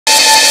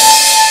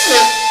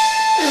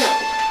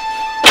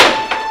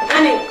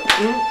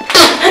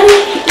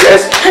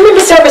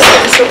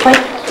so fine.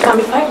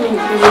 Come 5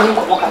 minutes, we will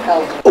go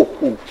cacao.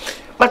 Oh.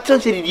 But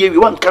since we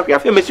want carry, I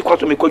feel Messi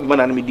quarter me call you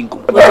man and me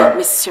dinkum. Well,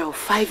 Monsieur,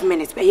 5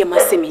 minutes, but you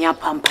must see me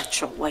up and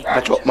patch up. Why?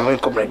 Patch up, my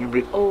come you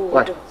break. Oh,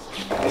 what?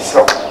 It's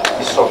so,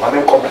 my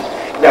man come.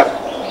 Now,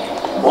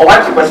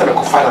 what you person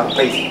go find a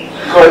place.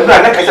 Because no, I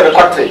can say the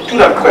country. You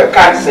don't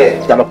can't say.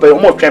 I'm a pay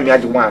more time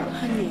you one.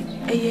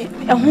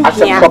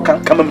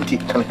 Come on, tea.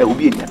 Come here,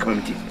 be in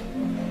come tea.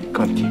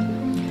 Come tea.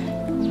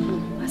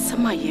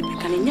 Asama ye be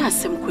kan nya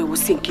asem ko e wo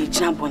sinke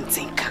gina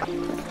bontenka.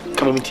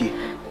 Come on, tea.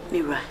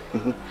 Mira.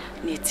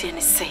 Ne tie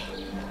ne say.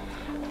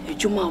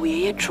 Ejuma we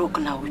ye truck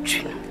na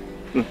wotwi no.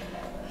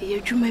 Ye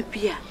ejuma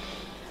bia.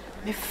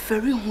 Me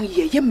feri hu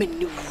ye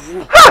mani wu.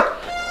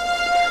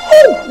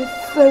 Me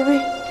feri.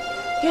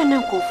 Ye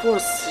na ko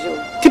force yo.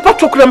 Tipa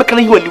truck na me kan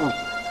yi wani wu.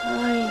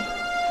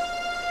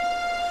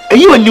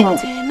 Ayi wani wu.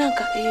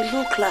 Nanka e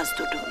low class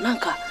dodo.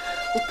 Nanka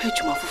o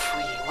pejuma fufu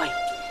ye why?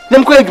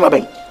 Nem ko ejuma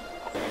ben.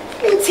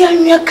 Nti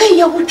anua kan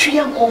ya wotwi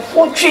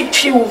ankofo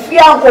twetwe wo fi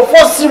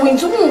ankofo siwe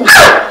ntu.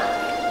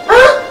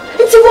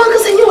 Nti won ka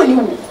sanye wani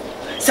wu.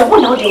 Se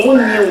won na wo de won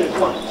nwie wo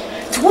kwa.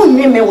 Ti won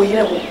nwie me wo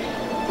yire wo.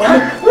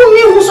 Won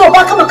nwie hu so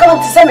ba kama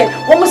ti se me.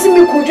 Wo mo si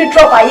mi ku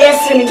drop a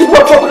yes ni. Ti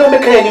ko drop na me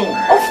kan ni wu.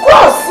 Of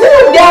course.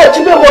 You dey to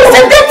be wo. It's a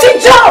dirty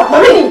job,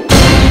 mommy.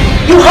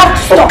 You have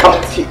to stop.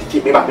 Come see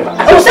me ba. I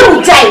say we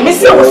die. Me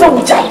say we say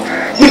we die.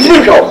 Me ti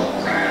me show.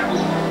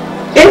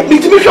 Me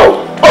ti me show.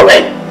 All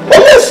right.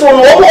 Let's one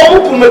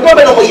open my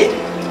brother over here.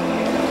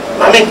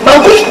 Mammy,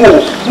 my school.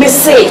 Me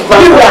say,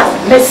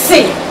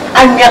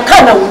 and you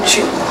can't with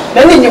you.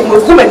 Then you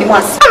will go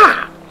anymore.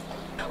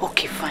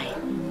 Okay, fine.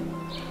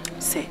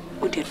 Say,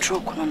 with the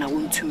truck on, I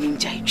want to mean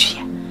Jai.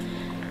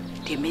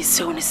 They may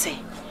say,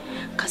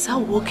 because I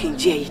walk in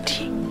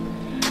JD.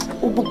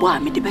 Ububa,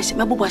 me the best,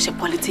 my bubash a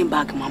polythene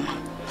bag, mamma.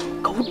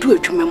 Go do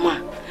it to my ma.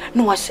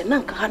 No, I said,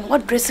 Nanka,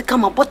 what dress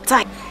come about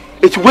time?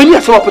 It's when you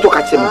saw a photo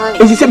catch him.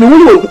 And he said, me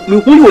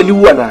who you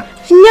wanna.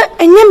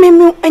 And you,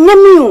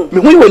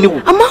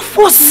 I'm a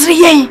force.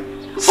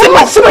 Some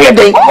of your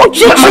day.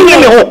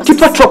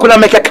 Keep a truck when I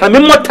make a come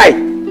in more tight.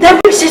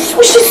 That wishes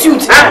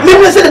suit.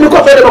 Maybe said,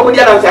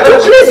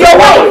 please your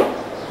wife.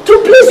 To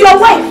please your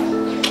wife.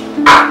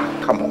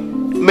 Come on.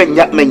 Men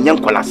young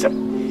colassum.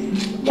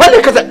 What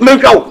because I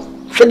make out.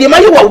 Should the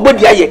money what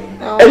would I?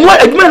 And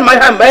what a man my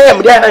hand, I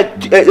am there.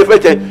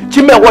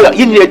 Chimney water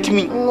in here to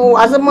me. Oh,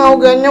 as a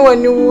mauga, no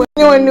one knew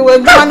when you were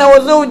gone. I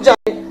was old.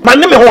 My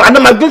name is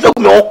my good of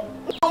no.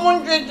 I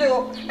want you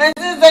to, and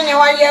then you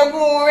are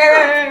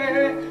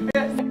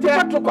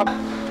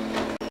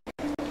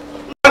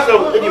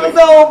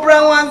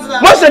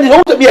most of the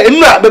old to be a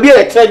not be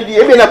a tragedy,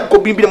 even a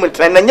could be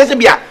and yes,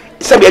 be a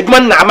Sabia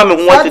man. I'm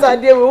wanted. I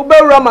did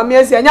Rama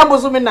Messi and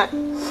Yabosumina.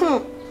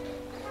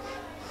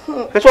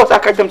 That's what I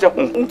catch them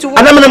into. And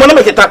I'm going to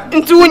make it up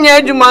into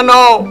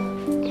Yajumano.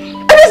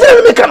 And it's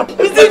a mechanic.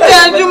 It's a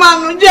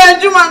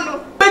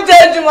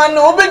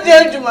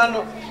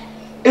Jumano.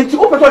 It's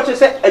over what you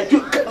say.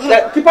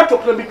 People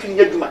talk between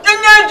Yajuma. And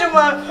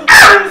Yajuma.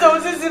 So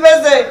this is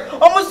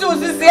almost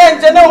this is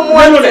and no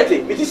one. It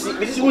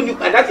is when you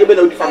and that's a bit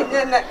of fun.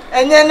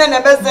 And then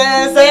I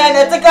say, I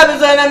take up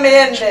as I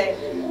may end.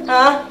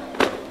 I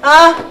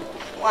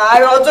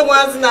also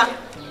once now.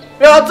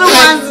 We also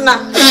once now.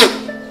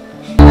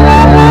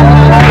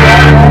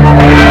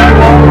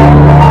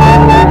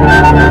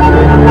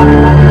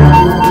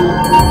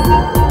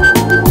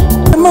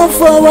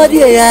 Forward,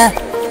 yeah.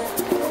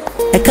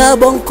 A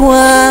carbon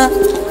qua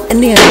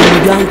and the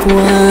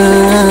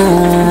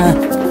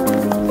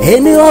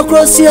any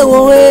across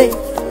your way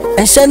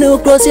and channel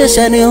across your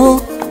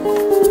channel.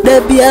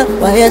 There be a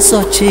wire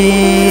so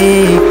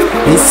cheap.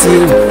 It's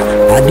you.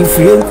 A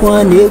different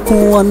one, you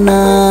can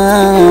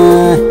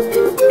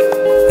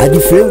a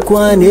different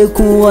one, you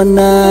can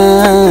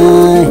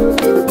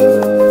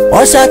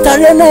or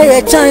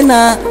Satarena,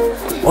 China,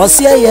 or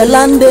see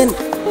London.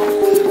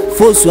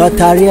 Fos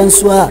Watarian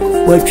Swa,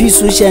 where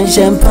peace wish and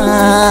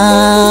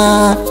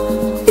champagne.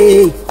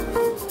 Eh.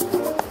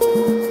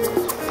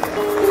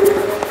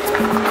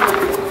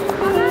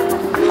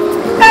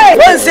 Hey,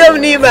 what's your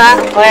name?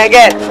 Oh,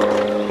 again.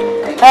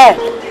 Hey,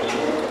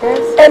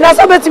 and I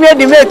saw that you made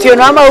the mate, you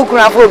know, I'm a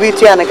for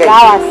BT and again.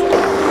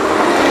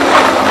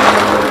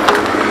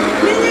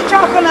 Mini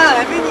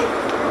chocolate, Mini.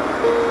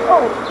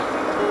 Oh,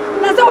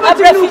 that's all I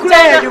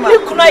you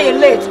cry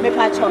late, me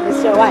patch on,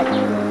 Mr. White.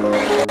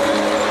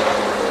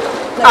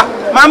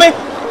 Mommy,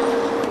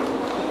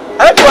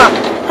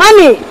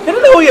 honey, you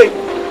know you.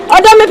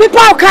 I don't make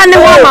people can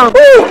woman.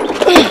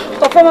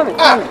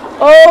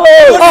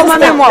 Oh,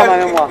 mammy,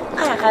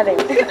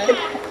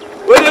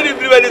 where did you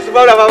do this?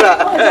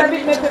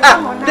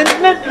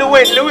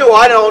 Louis,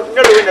 one or no,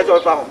 that's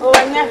all found. Oh,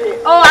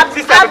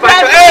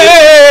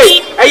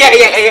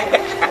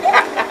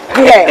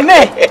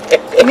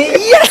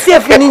 yes,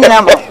 if you need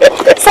number.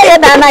 Say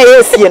that I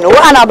see you,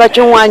 and I bet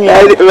you 1 year.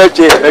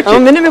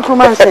 I'm going to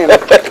come and say.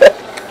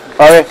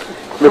 Alright,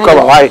 me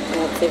come why?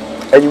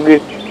 And you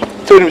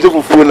told him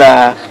to fool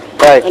na.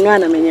 Right. And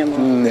one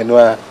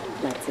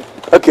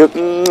okay.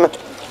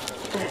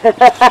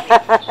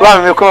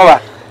 Wa me ko ba.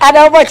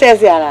 Ada obo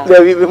chesi ara.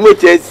 Baby me mo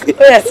chesi.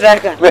 O yes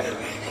raka.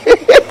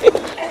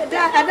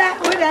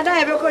 Ada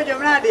ebe ko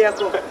jomra de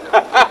yako.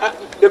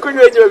 De ko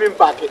nwe je bi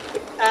mpake.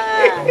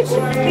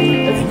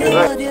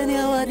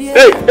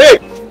 Hey.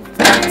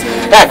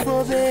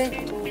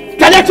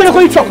 Kana tele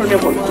ko ichoko ne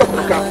ko.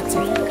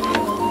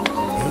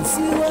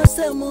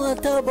 ASAMOA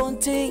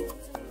tabonti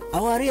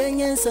AWARIE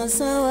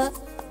nyensansawa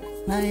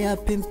na ya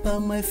pimpa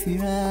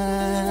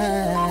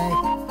mafirai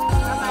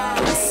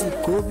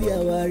Sikobi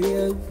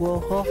AWARIE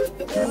woho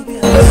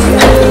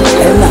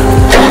ela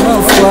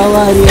mafu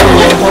AWARIE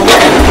woho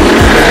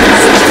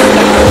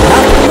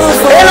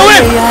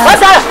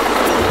What's that?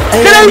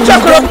 Tele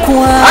ichoko.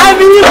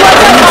 Ami ni kwa.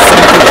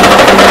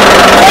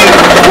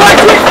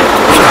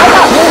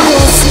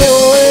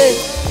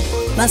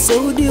 na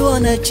Saudi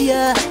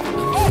wanachia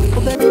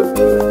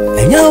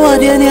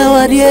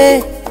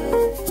Awarie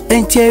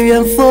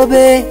Entierian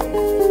fobe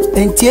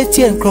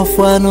Entietian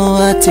crofano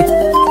ate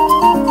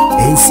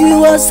Ensi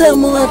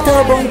ASAMOA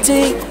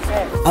tabonti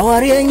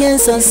AWARIE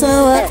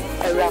nyensansawa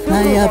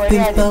na ya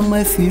pimpa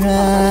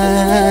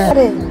mafira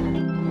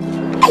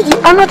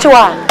I'm not sure.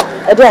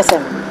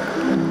 Adesem.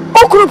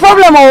 Okuru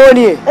problem or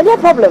ni? No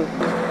problem.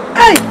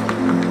 Hey.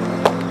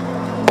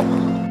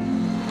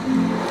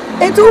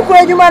 Etu ku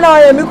ejuma na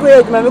oya mi ku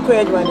ejuma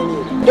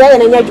ni. Dia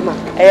na nya ejuma.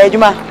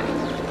 Ejuma.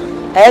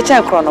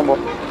 Chen chronobo.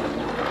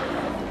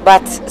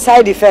 But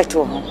side effect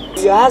wo.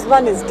 Your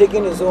husband is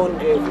digging his own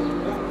grave.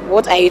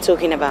 What are you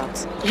talking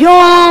about?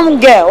 Young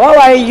girl, what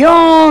are you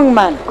young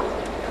man?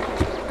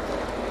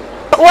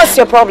 What's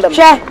your problem?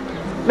 She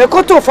me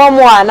koto from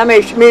one na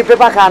me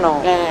paper can no.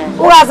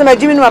 Who has me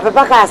giving my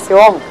paper can say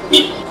oh.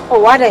 Oh,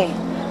 what are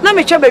Na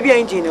me che baby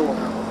engine wo.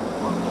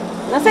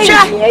 Na say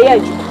you hear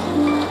you.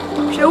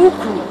 She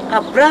uku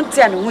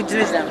abranti an hu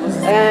jiriza no.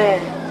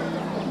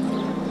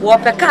 Wo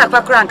peka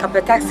akakura nka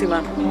pe taxi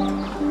man.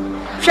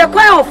 She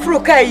kwan ofuru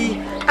kai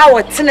a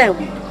wotena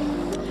mu.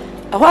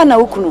 Ahwa na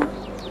uku no.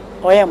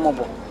 Oye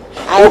mobo.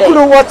 Uku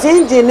no what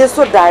engine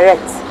so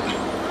direct.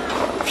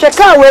 She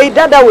ka we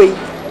dada we.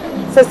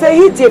 Say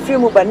hit a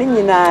film ba ni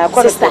nyina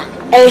sister.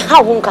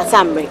 Ha wo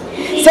nkasa mre.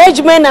 Say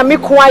ejuma na me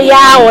ko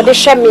ya wo de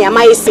hwe me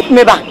amaye se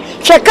me ba.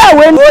 She ka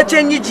we no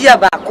chenyi gia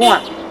ba ko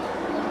a.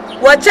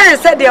 Wo chen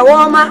se de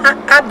wo ma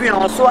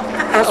abion so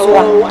aso.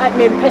 Oh,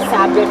 me pesa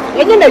abe.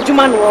 Enye na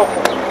ejuma no wo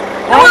ko.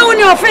 Awa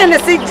woni offend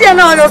se gia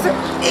na yo se.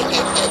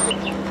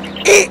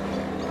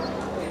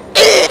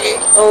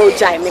 Oh,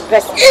 jai me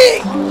pesa.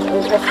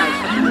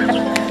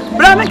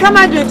 Bra me come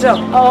and do it.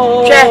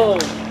 Oh. Che.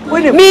 Me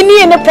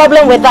need any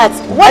problem with that.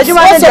 What's your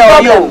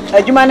problem?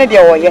 Ejuma ne de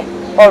wo ye.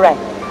 All right.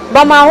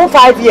 But my own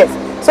 5 years.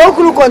 So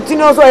kuru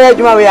continue so ye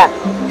ejuma we ya.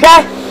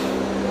 Hwe.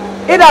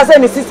 It does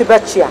any sister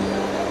betcha.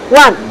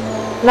 One.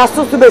 Na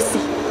so be si.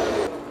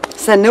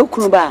 Sa ne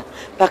kunu ba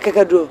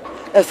bakakado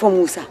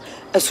efomusa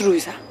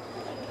asuruisa.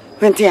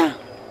 Wentia.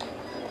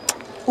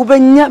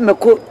 Ubenya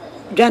meko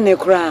dwane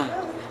kura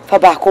fa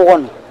ba ko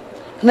wono.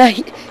 Na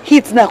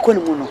hit na ko ni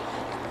mu no.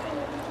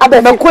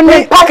 Abe meko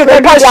ne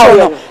pakakado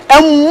ya no.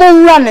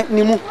 Emmonwa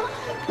ne mu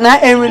na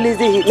release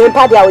hit. Me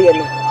pa dia wo ye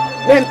no.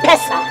 Me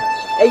pesa.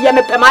 Eye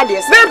me pema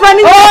dia. Me pa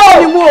ni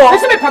mu o. Me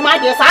se me pema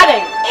dia sa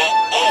den.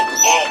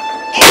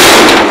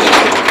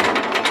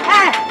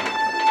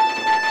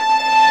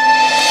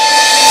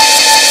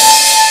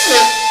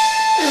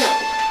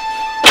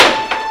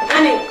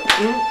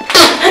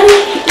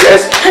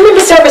 Yes. Honey, be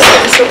service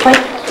so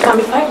fine.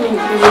 Come 5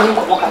 minutes we will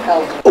go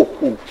cacao.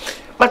 Oh.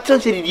 But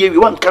since the we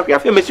want coffee, I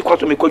feel me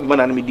kwato me kwaju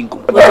mana na me dinkum.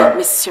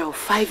 Monsieur,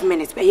 5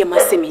 minutes. Be you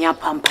must see me here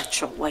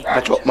pampacho. Why?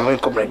 Pacho, my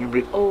cobra you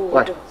break. Oh.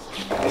 What?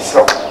 It's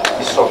so,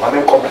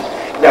 my cobra.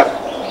 Yeah.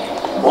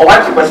 O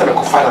want to person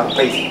ko find a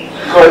place.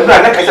 Ko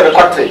na ka se be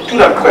kwatre, tu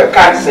na ko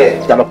kan se.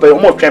 Da ba pe o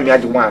mo twa me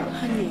ade wan.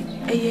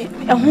 Honey,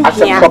 ehu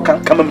Asa ya. ko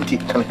kan kamamti,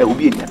 kan he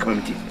obi enya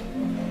kamamti.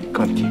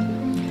 Kamamti.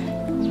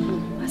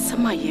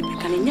 Asama ye be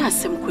kan nya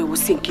asem ko e wo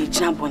sinke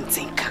gina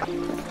bontenka.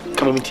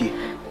 Kamamti.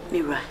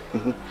 Mira.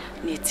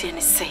 Ne tie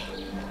ne say.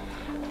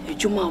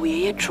 Ejuma we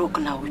ye truck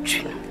na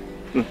wotwi no.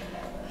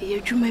 Ye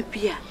ejuma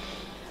bia.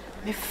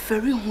 Me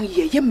feri hu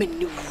ye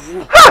mani wu.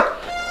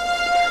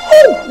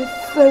 Me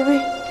feri.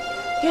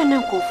 Ye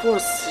na ko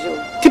force yo.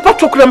 Tipa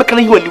tokura me kan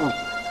yi wani wu.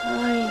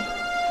 Ai.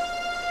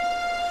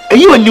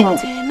 Ayi wani wu.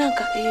 Te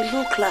nanka e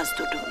low class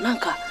dodo.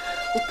 Nanka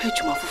o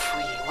pejuma fufu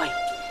ye. Why?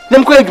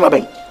 Nem ko ejuma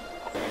ben.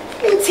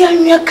 Nti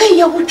anua kan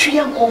ya wotwi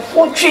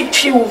ankofo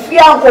twetwi wo fi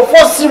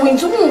ankofo siwi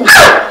ntu.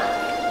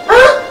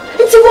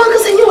 Nti won ka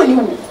sanye wani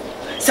wu.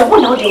 Se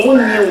won na wo de won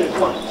nwie wo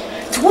kwa.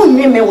 Ti won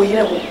nwie me wo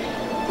yire wo.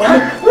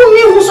 Won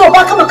nwie hu so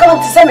ba kama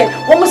ti se me.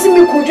 Wo mo si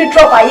mi ku twi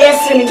drop a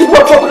yes ni.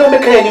 Tipa tokura me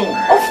kan yi wu.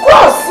 Of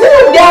course.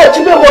 They are to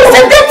be It's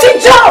a dirty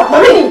job,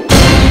 mommy.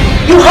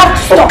 You have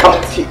to stop.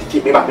 Come see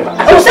me ba.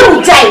 I will say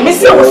we die. Me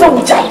say we say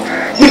we die.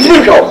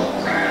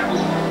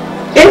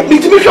 Me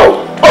timi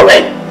show. All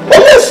right.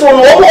 Let's one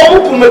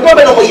open me go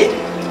be no ye.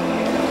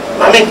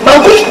 Mami,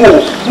 man go school.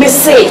 Me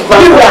say,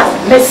 Mira,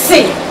 me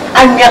say,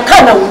 and me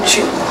kana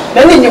uchi.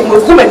 Me ni nyi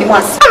mu mani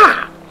mas.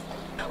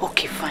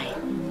 Okay, fine.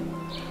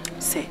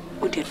 Say,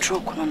 the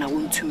truck no na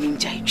want to mean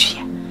jai.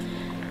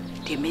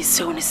 They may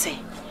say,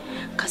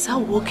 cause I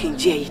walk in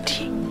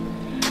JD.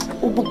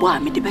 Ububa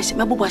me the best,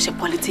 my bubash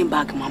polythene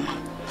bag, Mama.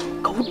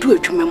 Go do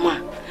it to my ma.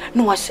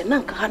 No, I said,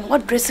 Nanka,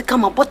 what dress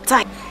come about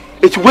time?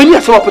 It's when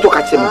you saw to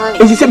catch him.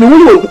 And she said, me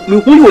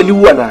who you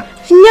want.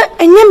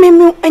 And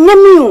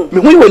you,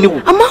 me who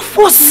you. I'm a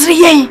force,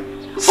 ye.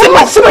 Some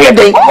of your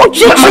day. Oh,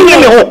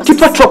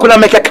 keep a truck when I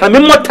make a come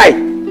in more tight.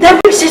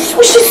 That which is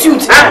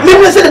suit.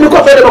 Maybe said,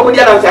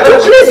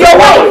 please your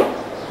wife.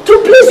 To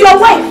please your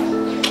wife.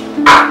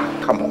 Ah,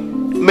 come on.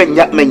 Men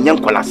young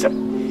colassum.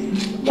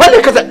 What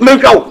the case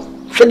make out?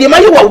 Should the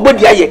man who would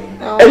die?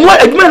 And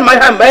what a man my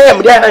hand, I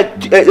am there.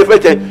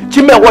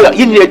 Chimney Waller,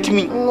 you need to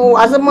me. No,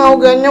 as a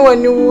Morgan, no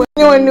one knew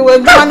when you were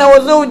gone. I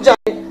was old.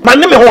 My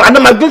name is Anna,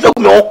 my good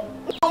no.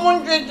 I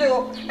want you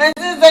to, and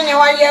since then you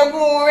are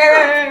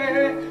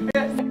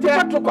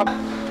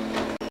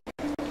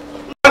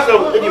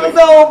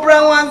so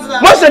brown.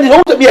 Most of the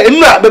old to be a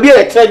baby,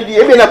 a tragedy,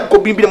 even a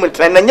could be a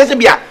train, and yes,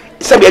 be a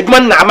Sabi,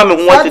 man, I'm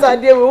wanted. I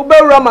did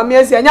Rama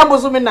Messi and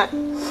Yabosumina.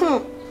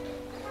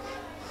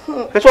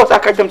 That's what I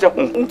catch them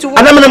into. And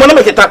I'm going to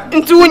make it up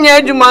into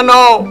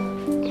Yajumano.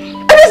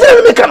 And it's a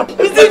mechanic.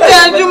 It's a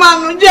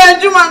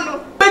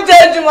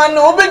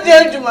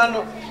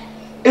Jumano.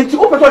 Into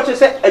open what you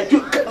say, a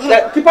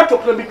people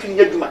talk between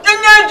Yajuma. And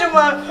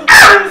Yajuma,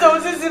 so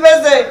this is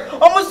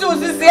almost so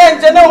this is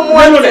no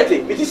more.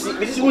 It is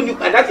when you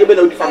and that's a bit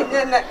of fun.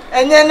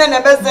 And then the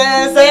best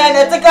say, I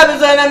take up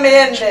as an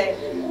amende.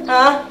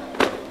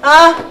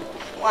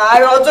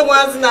 Why, also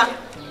once now.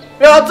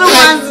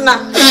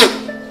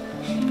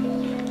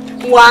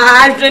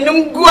 Why,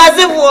 Jenum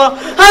Guazivo,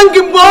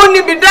 Hanky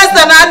Bony be dust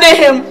and under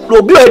him.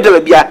 No, be a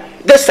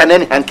that's an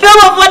end. Come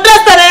for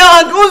dust and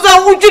a who's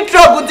a witchy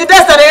trouble to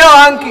dust and a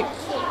hanky.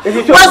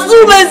 Was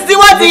soon as see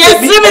what the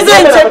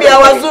extremist to be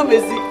our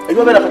Zubisi.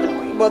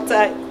 But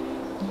I.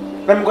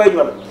 Let me go.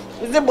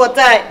 Is it but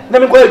I?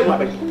 Let me go.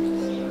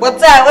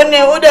 But I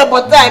only order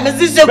but I,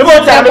 Mrs.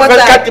 Botai.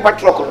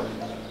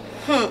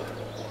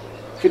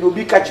 She will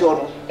be catch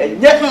on,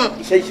 and yet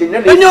he says, "You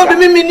know,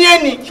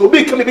 Miniani, so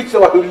big can be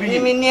so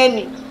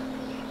Miniani.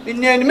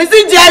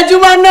 Mrs.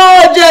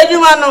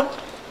 Jajumano,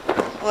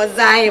 or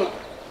Zaim,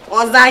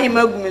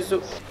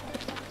 Ogmiso.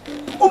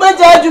 Ube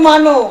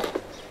Jajumano,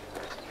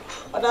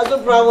 what are the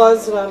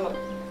flowers?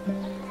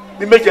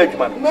 The Major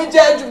Jumano,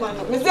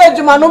 Mr.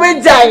 Jumano,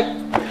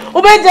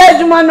 Ube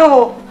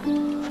Jajumano,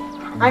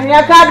 and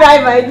your car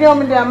driver, I deal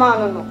with the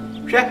amount.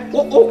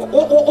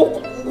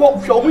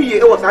 Show me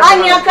it was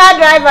I'm your car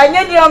driver, I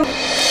need you.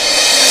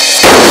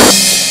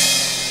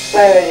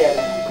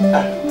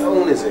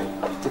 How is it?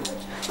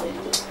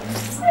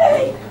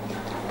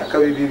 I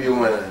can't be you,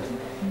 man.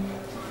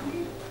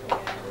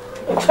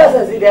 Trust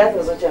us, it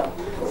has a job.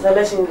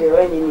 Selection the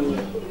rain in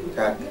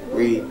here.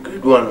 We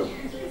good one.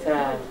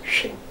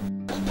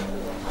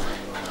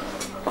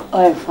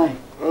 I'm fine.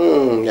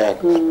 Yeah.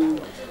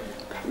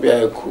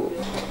 Very cool.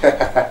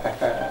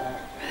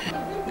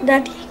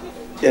 Daddy.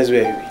 Yes,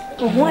 baby.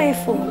 Why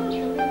for?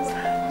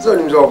 So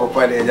you know,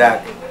 Papa,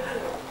 Jack.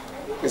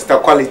 Mr.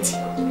 Quality.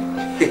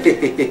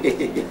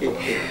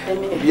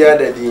 Be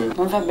other thing.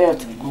 I'm for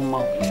better, Mama.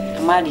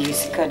 Marry you,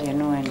 sick of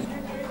no one.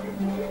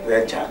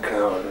 Where Jack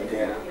Crown,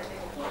 there.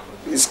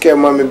 This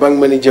came, Mammy Bank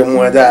Manager,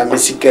 Mother,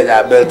 Missy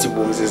Kedda, Belty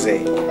Booms,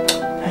 say.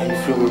 I'm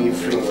free,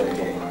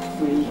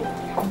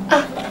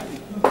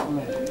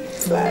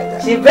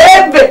 She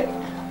baby.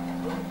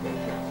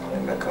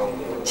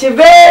 She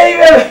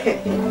baby.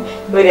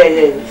 Where are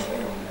you?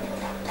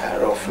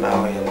 Rough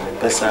now,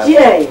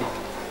 yeah.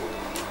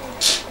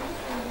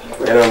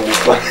 When I'm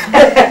before.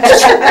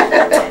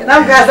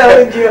 I'm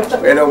going to you.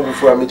 When I'm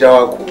before me,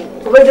 Jawaku.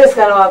 What is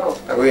Kanawako?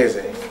 Where is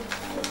it?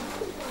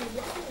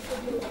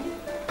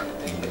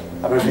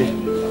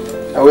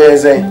 Where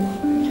is it?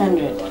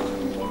 100.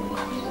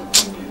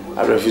 I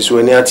refuse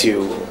to near to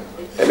you.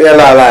 Maybe a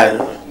lie.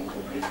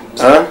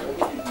 Huh?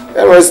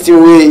 That was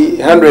still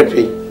 100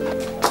 p.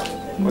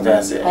 What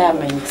I say? I am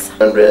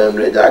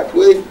 100. Jack,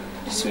 wait.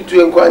 See to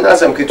inquire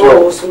some kid.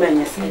 Oh, so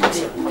many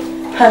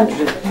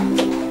 100.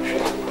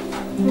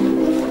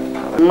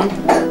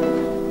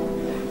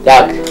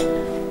 Jack,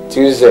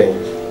 Tuesday,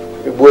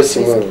 we both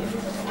see moon.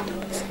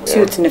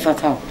 Shoot in the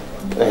fatal.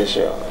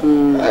 Sure.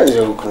 I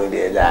don't know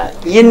that.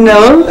 You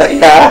know?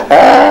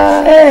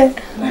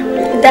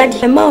 Daddy,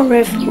 the mom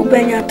ref who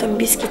bring out some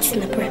biscuits in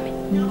the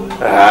premium.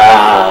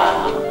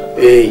 Ah,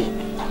 hey.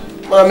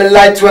 Mommy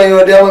light when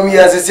you're there with me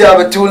as I say I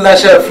have a 2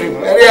 national free. I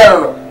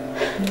don't know.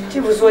 She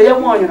was so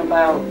young on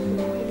about.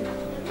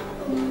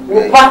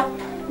 Opa,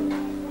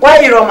 why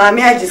you on my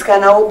just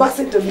can I pass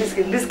it to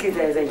biscuit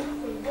as I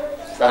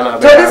Sana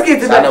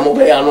biscuit. Sana mo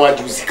be anu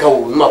ajusika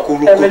wo ma ko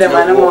lu ko.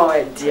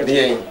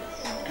 Dear.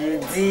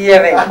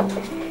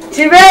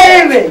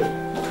 Chibaby.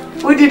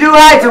 Who did you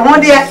write to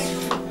one dear?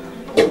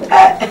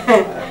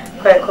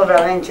 Quite cover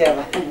and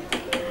cheva.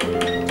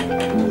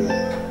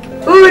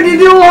 Who did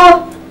you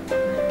want?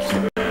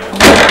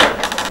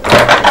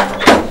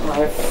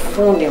 My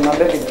phone, my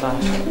baby.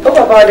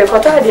 Oh, about the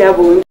Cotadia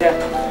boy.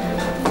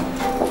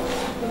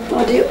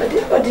 What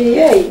What do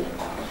you?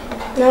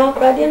 No,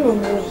 but I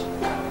didn't know.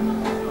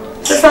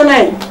 Sister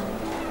Nine.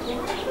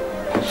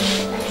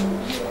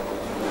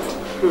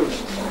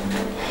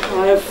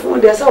 I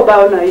found there's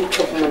about now each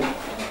of money.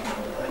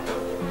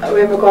 I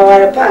will go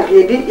a park.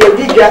 You did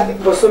drop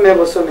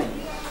Bosome.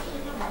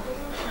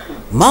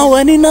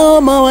 Mawani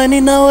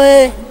na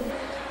we.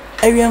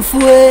 Arian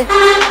fue.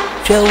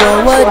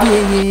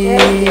 Chawawadi.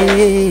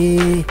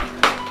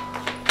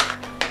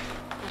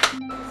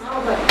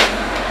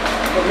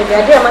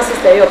 My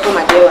sister, you're from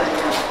my dear.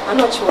 I'm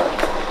not sure.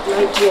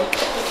 My dear,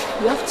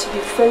 you have to be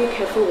very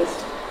careful with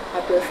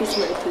ABOTRE's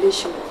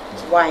manipulation.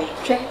 Why?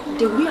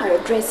 The way I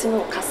addressing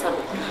or Kasa,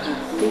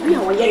 the way I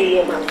want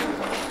your man.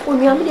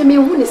 Only I'm the me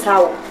is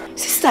how.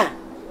 Sister,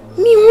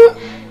 me,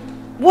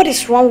 what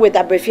is wrong with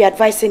ABOTRE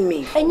advising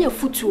me? And your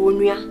foot to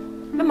Onya.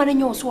 My man and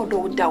your sword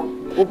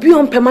down. Obi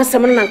on Pema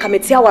Saman and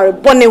Committee our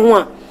bonnet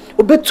one.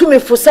 Obi to me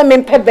for some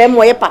pebem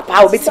or papa,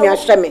 Obi to me a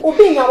shame.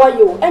 Obi now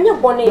you, and your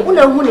bonnet,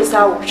 Una Moon is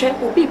our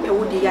check, Obi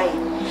Pewudi.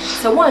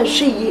 So one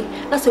she,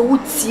 that's a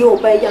wood see or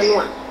by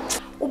Yanua.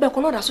 Obi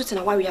cannot suit in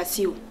a warrior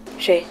see you.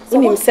 She,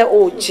 in himself,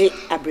 oh, J.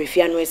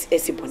 ABOTRE was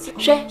Esibon.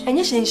 She, and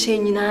yes, and she,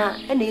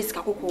 and is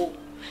Kakoko.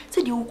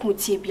 Said you could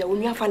see be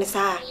when you have found a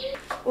sa.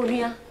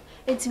 Oria,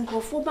 and think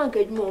of 4 bank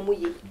at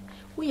Momoye.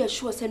 We are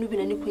sure send you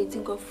any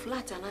painting of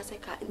flat and as a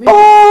cat.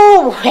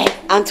 Oh,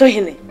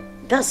 Antoine,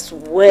 that's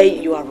where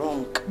you are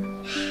wrong.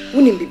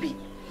 Wouldn't be.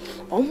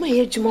 Oh, my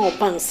Ejima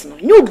banks.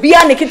 You be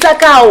a Nikita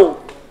cow.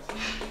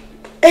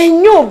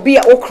 And you be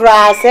a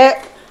okra,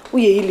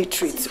 we are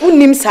illiterate. Who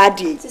names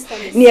Hadi?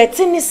 Near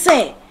Tenny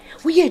say,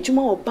 we are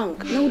Juma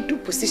bank, no do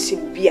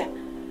position beer.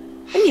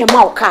 And your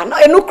mouth can,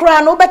 no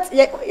cry, no, but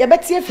you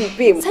better if you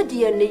pay. Said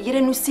the end, you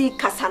didn't see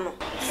Casano.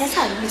 Yes,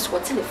 I miss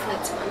what's in the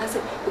flat, and I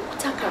said,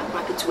 Utaka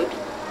market to it.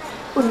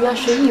 When you are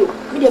showing you,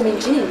 medium in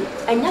jean,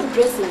 and you're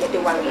dressing at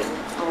the warrior.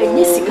 And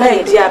yes,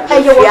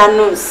 I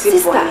know,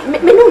 sister, me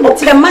no,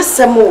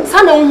 Masamo,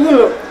 son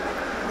of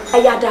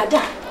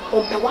Ayada.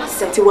 On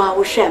Pawasa to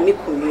our share me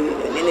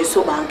and a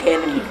so bank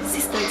enemy.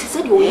 Sister,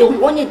 said you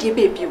wanted dear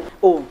baby.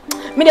 Oh,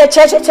 me the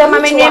church, my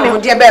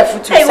name, dear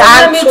barefoot. I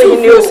said,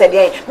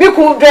 we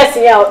could dress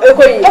out.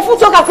 If you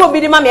talk about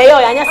the mammy,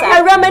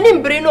 I ran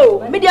in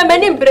Breno, media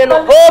men in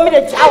Breno, oh, me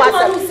the tower,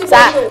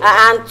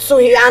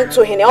 and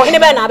to him, or any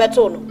man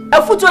Abatono.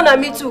 A foot on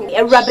me too,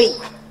 a rabbit.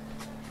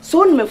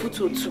 Soon my foot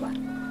too.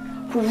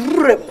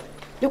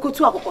 You could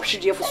talk about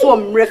she for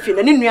some refuge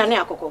and in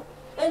Rianako.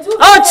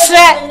 Oh,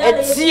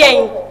 it's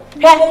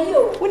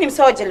when him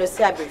so jealous,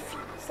 ABOTRE.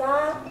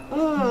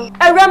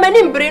 I ran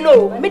in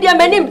Breno, media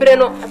men in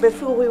Breno.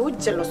 ABOTRE we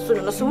jealous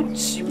soon,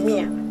 so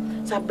me.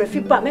 So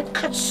ABOTRE but me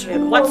catch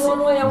him. What's some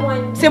would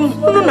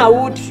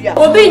you?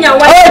 Oh, being a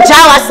white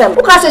Jawasam,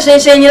 who can't say, oh,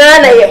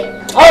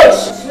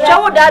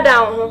 show that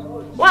down.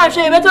 Why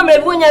should you better me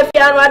when you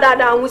feel rather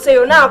down? We say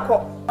you now.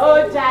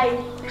 Oh, Jai,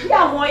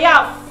 yeah, why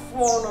ya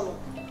phone?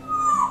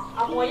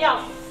 I'm why ya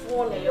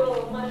phone.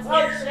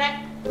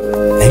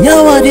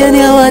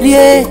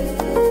 Nyawadie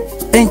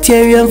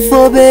Entarian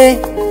phobe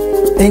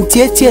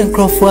Entietian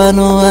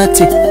crofano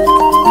ate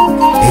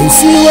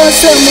Ensi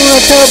ASAMOA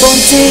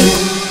tabonte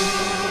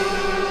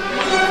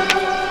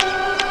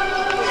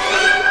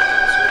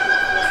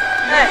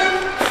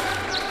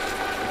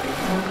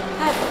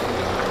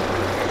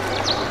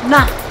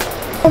Na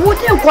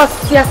Omuti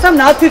nkwasi asam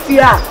na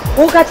afifia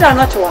wo kacha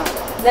na towa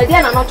na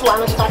dia na towa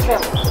no stafel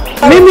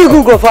Mimi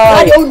Google for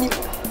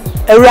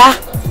Era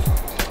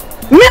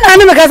me na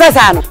me kasa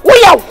sa no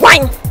we are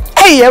wine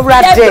eh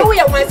Erade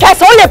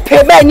kasa o le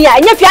peme ni a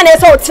nya fia na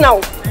ese o tena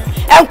o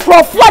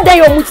enkrofo den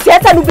yo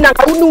mutieta no bi na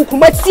ka wo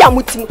kuma ti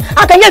amutim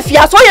aka nya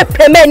fia so ye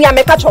peme ni a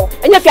me ka cho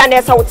nya fia na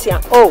ese o tia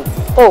oh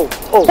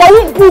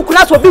wo book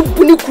na so bi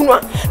bu ni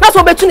kunu na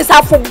so betu ni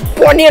sa fo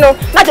boni no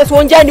na je so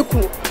onja ni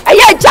kunu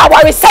aya ja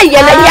ware say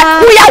ye na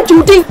ya wo ya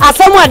judin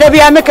ASAMOA da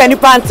bia me kani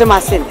pante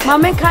masen ma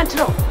me kan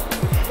tro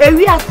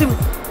ewi asim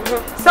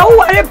so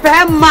wo re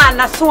pe ma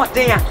na so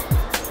den a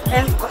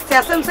en ko se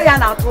asem say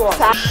na to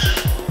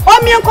o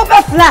mi enko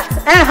be flat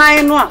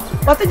han no a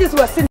what just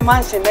was in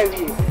mansion na wi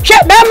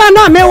hwe be ma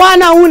no me wa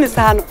na hu ni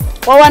sa no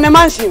wo wa na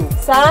mansion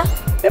sa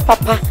me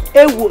papa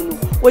ewo no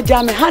wo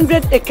ja me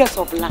 100 acres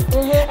of land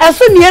and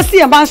so me see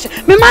a mansion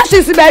me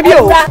mansion si ba bi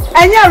o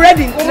enye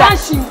ready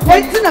mansion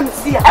enti na me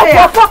see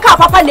e for ka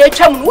papa na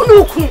etwam no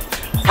nu ku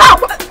ha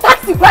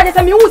taxi kwa de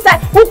se me hu say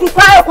hu ku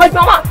kwa e kwa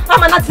dwama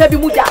ama na tira bi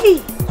mu ja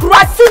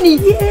Kurasini,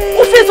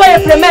 who feels why a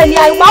premier,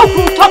 I want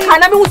to talk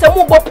and I mean, who's a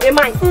more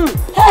payment. Who me,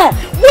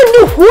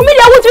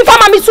 I want to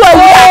find me so.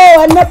 Oh,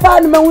 and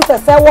Nepal, me who's a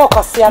say walk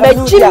or see,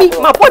 Jimmy,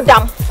 my poor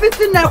damn.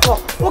 15 never.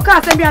 Who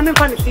can't send me a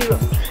man zero?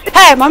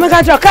 Hey, Mamma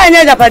got your kind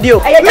of padio.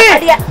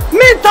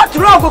 Me touch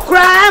rogue,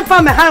 cry and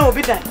from a hand will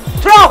be there.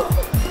 Throw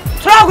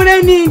with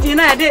any engine,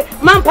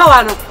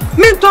 manpower.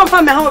 Me talk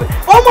from my home.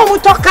 Omo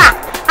mutoka.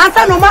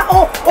 Asa no ma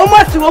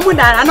almost woman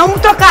and no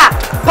mutoka.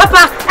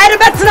 Papa, I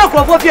better not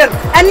go for you.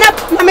 And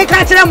not make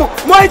a tremor.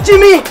 More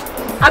Jimmy.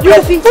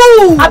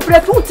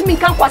 ABOTRE to me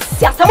can't was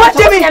it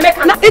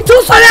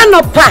was so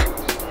no pa.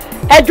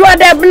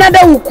 Edward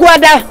Abnada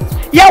Ukwada,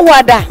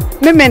 Yawada,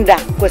 Memenda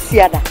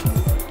kwasiada.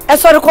 E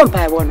so re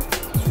kompa wo no.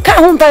 Ka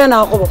ho mpa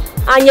na akobo.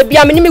 Anya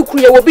bia me ni me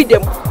kuru ye wo bi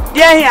dem.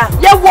 Dia hia.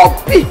 Ye wo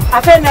bi.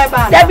 Afa na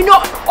ba. Da bi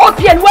no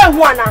opie no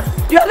hu ana.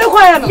 Yo le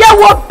kwa ya no. Ye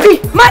wo bi.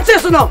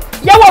 Matches no.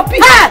 Ye wo bi.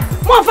 Ha!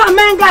 Mo fa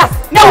mengas.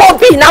 Na wo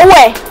bi na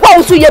we.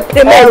 Wo so ye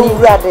premier. Wo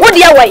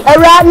de we.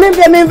 Era me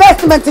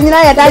investment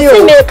nyina ya da yo.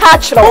 See me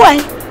catch no.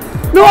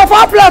 No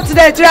for plot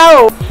today try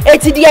o.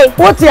 Eti die.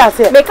 What you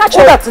say? Me catch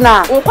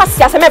na.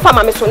 Nkwasi ase me fa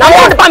ma me so. Na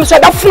wo de pa me so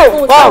da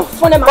funu.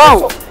 Funu ma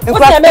so.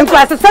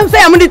 Nkwasi sam say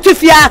am de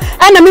tufia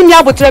ana me ni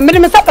abotre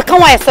me sa pe kan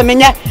wa yesa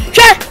menye.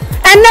 Hwe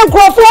enne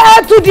nkrofo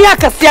atu di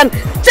akasian.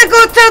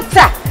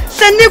 Chekotata.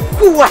 Seni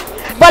kuwa.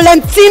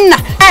 Valentina.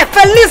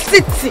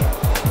 Felicity.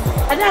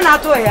 Ada na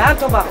to ya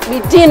Antoba.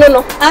 Mi dino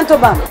no.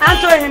 Antoba.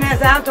 Anto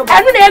heneza Antoba.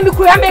 Enu na mi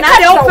kuya me ka. Na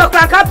de o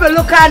pe ka pe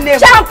local name.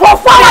 Cha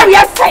nkrofo wa we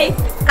say.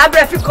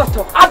 Abrefi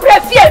koto.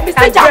 Abrefi mi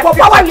say ja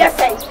nkrofo wa we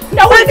say.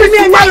 Na wo di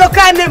me na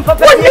local name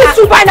papa. Wo ni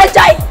su ba na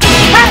jai.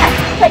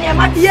 Kenya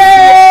ma.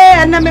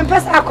 Yeah, na me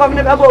pesa akom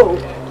ne babo.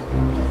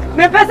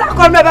 Me pesa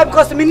akom ne babo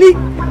because me ni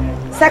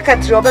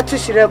secretary obetu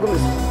shire gu me.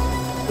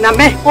 Na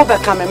me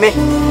obeka me.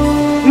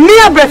 Me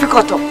abrefi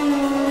koto.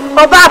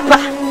 Oba apa.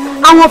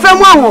 Anwofe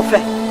mu anwofe.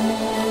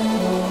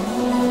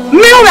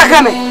 Me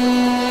obeka me.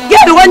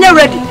 Get the one you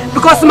ready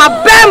because my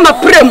bam my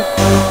prem.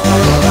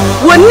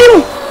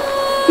 Wonim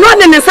no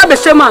de ne sabe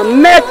shema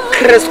make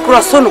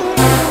cross no.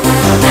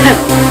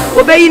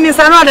 Obeyi ni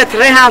sa no de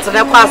 3 hands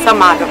de kwa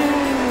Asamado.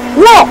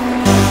 Wo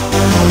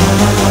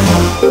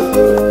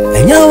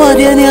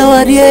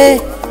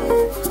Awarie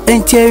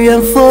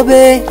Entarian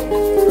phobe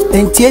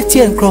Entieti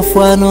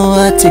encrofano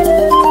ate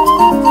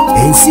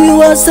Ensi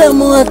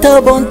ASAMOA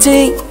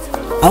tabonte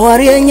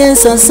Awarie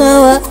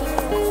NKANSAH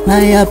na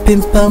ya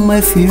pimpa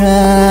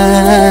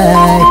mafirai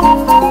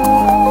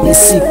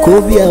Nisi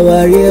kobi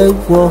awarie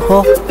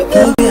woho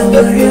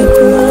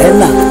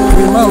Ela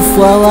prima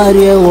fo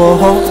awarie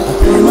woho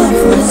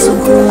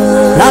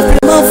Na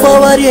prima fo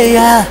awarie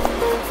ya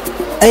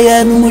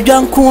Eya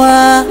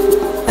mujankwa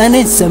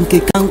Ane samke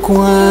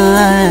kankwa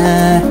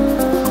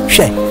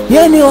She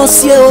Yeni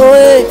osie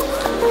oe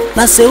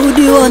Na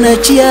seudi wana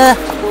chia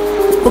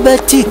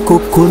Obeti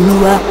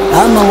kokonua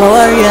Ama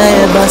wawaria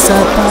ya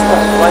basapa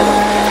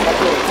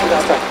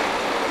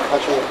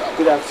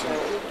Good afternoon.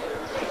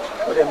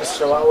 What are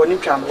Mr. Wani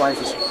Camp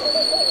wife?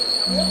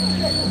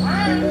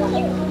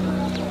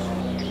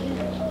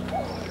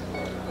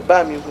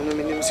 Bami, who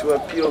names you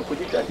appear or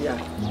put it at the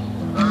end.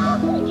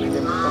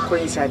 I'm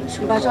going inside the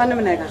school.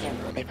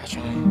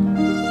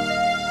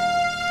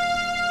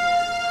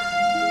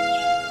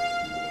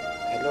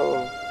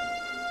 Hello.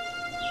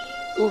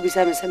 Who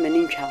beside me some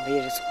name child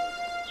here?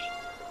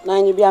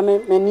 Nine you be a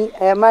many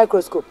a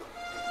microscope.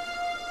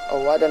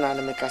 Oh, what an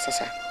anime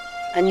casasa.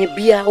 And you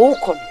be a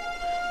okon.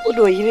 What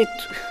do you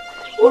eat?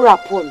 Or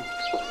rapon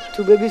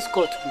to baby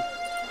Scott.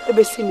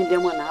 Ebe see me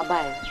them when I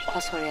buy a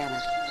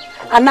Soriana.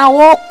 And now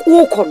walk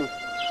okon.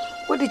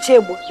 What the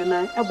chamber and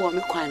I bought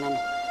me quine.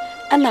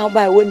 And now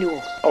buy when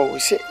you. Oh,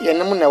 say, you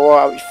know,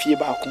 I fear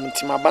about coming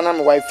to my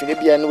banana wife,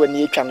 Philippi, and when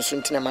you can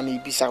soon to money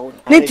be sound.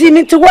 Need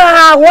to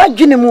what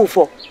you move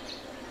for?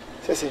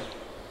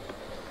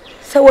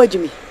 So what do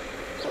you mean?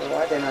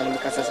 I don't know,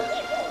 Casasa.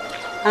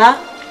 Huh?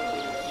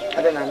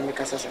 I don't know,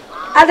 Casasa.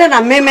 I don't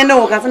know, me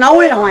no, because now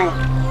wait a while.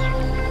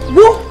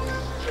 Woo!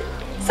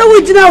 So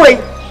we did away.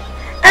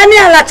 Any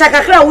other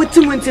chakra with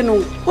 2 months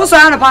no. What's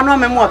on a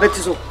panorama more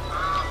better?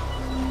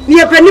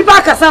 Near Penny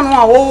Parker, son,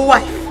 or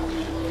wife.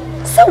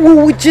 So we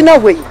would you know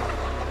way.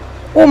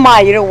 Oh,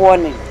 my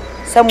warning.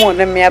 Someone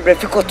named me a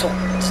breficoto.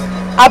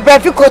 A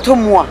breficoto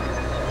moi.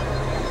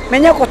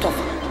 Menyacoto.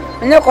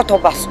 Menyacoto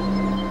basso.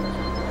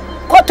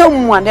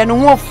 Cotton one and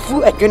more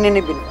food at your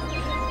enemy.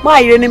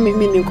 My enemy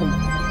meaning come.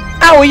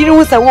 Oh, you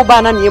don't say, oh,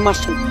 banana, you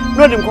must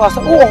not inquire.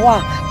 Oh,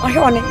 wow. I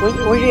hear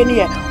we're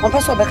near on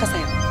Paso Becassa.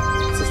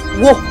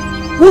 Whoa,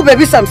 who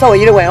baby some so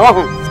you away.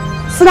 Oh,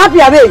 snap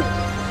your baby.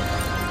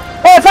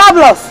 Oh,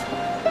 fabulous.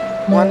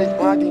 One.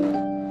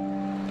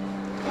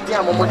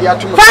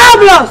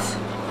 Fabulous.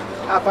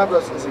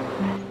 Fabulous.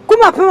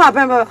 Come up,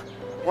 remember.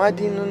 Why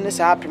didn't you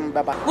happy,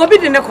 Baba? What be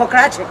the neck of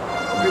cratch?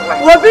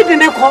 What be the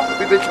neck of?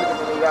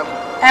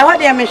 And what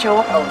they are mentioning?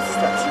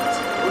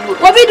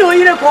 What be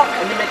doing?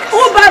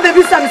 Oh,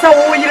 baby, some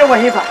so you know what?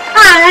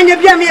 Ah, and you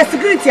be a mere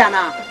security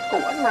now.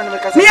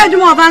 Me, I do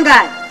more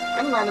vanguard.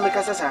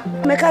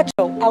 Make a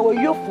show. I will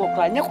you for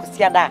crying. You could see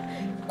that.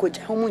 Could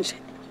you munch?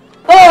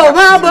 Oh,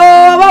 my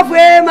boy.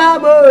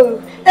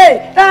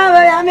 Hey, I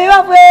mean,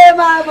 my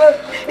boy.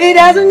 It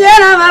doesn't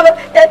yet,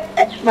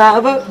 my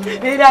boy.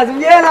 It doesn't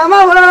yet,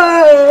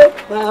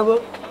 my boy.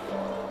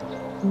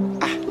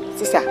 Ah,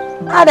 sister.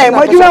 I don't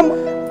know.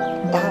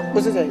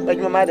 What's it? Like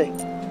my mother.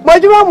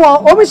 But you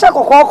want to miss a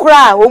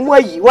cry or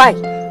more. Why?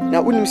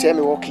 Now, wouldn't say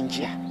me walking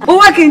here. Oh,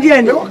 walking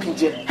here.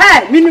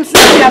 Hey, Minus,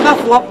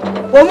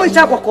 or much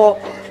alcohol.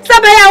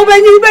 Somebody,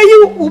 when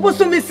you was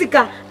to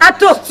Messica, I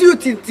told you,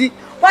 Tinty.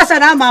 What's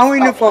an armor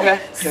winning for her?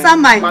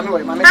 Some mine.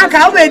 I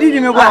can't wait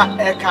in a while.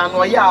 I can't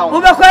know ya.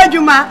 Over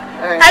Quaduma.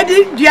 I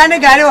did Gianna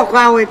Gary or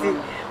Quality.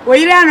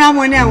 We ran on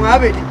when I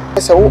was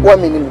So what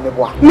meaning me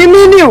boy? Me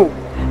knew.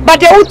 But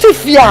the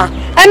utifia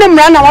and I'm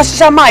run was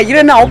shama,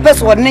 you know,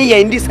 person what near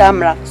in this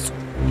camera.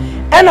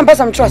 And I'm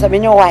person trust I'm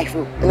in your wife.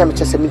 And I'm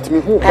just meeting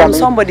me who I'm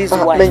somebody's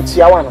wife.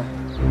 Mentiawana.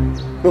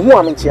 Who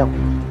am I?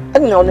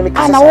 And now let me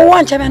and I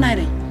want chairman.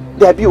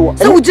 There be one.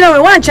 So would you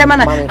want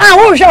chairman? I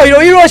won't show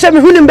you show me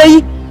who name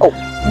be. Oh,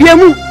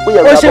 Biamu, we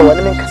are going to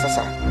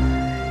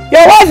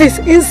your wife is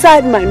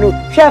inside my note.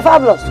 Chef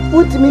Fabulous,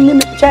 put me in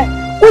the chair.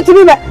 Put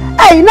me back.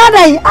 Hey, not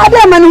I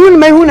man who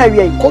may who I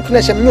be.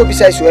 Coatness and no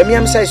besides you,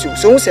 Emiam size you.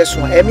 So says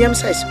one, Emiam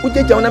size. Would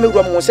you down a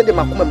room said the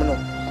Macumano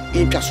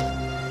in Castle?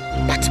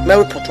 But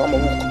Mary Potoma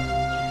walk.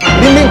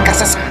 Meaning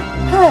Casasa.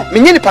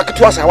 Mini packet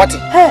was a what?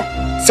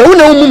 So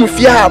no moon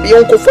fear be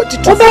uncle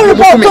 42. So very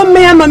report to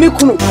me and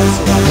Mamikunu.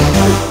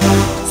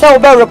 So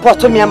very report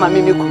to me and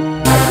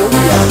Mamikunu.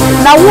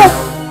 Now what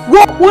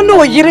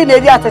no year in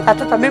the other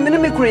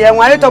Mimicri and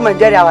one Tom and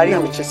Jerry Awarie.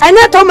 And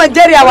not Tom and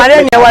Jerry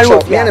Awarie. Also,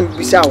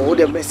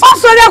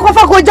 there was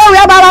a good job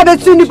about the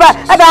Sunipa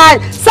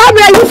about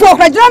Sabra, you folk,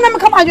 I don't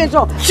come out.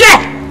 Check!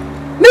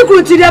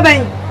 Miku to the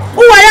bank.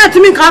 Who are you to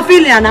me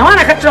coffee and I want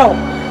to control.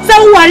 So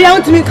who are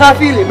you to me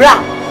coffee, bra?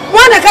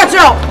 Want to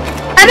control.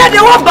 And then they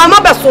walk by my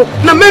vessel,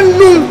 no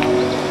menu.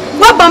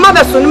 What by my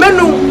vessel,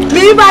 menu,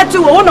 me by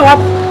two, oh no.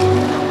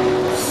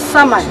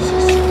 Summer.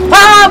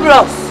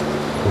 Fabulous.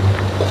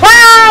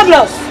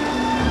 Fabulous.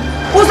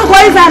 Also,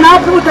 why is an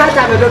apple that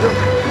I don't know?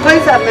 Why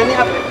is that many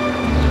apple?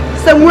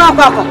 Some more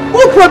papa. Who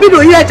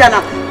probably here, Jana?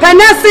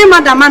 Penesi,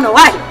 Madam,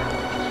 why?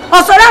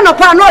 Also, I know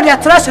part of the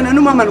attraction and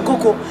no man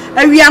cocoa,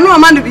 and we are no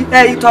man to be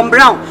Tom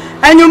Brown.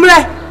 And you may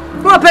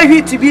not pay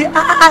you to be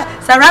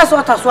Sarah's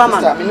water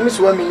swammer. What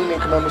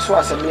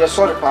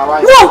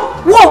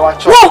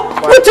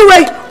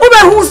away?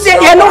 Over who say,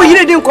 I know you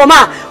didn't come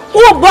out.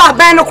 Who bought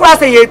Ban across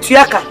the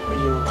Yaka?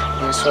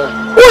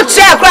 Who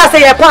share across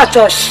a patch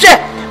or shit?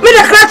 Me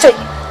the crutch.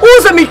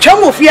 Who's a me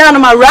chum of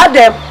Yanama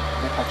Radem?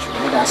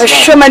 A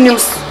shaman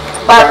news.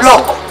 Bad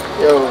luck.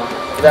 Yo,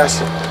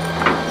 that's it.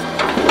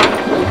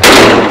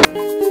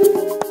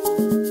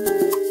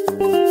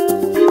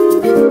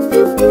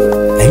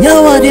 And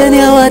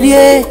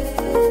Yawadie,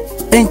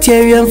 and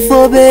Tyrian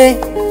Phobe,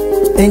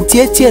 and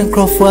Tietien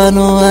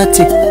Crofano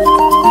Ati.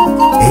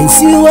 And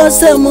see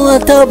what's a more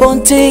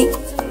tabonting.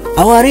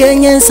 AWARIE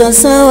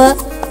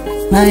NKANSAH.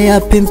 Naya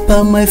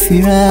pimpa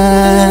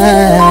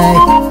mafirai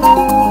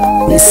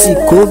Nisi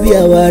kobi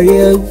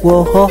AWARIE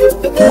woho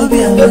Kobi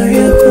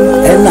AWARIE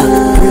Ela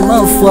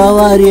prima fo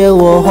AWARIE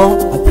woho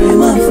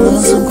Prima fo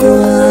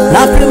sukwa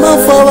Na prima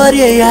fo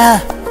AWARIE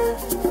ya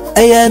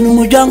Eya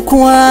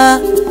numujankwa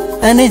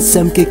Ene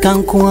semke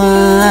kankwa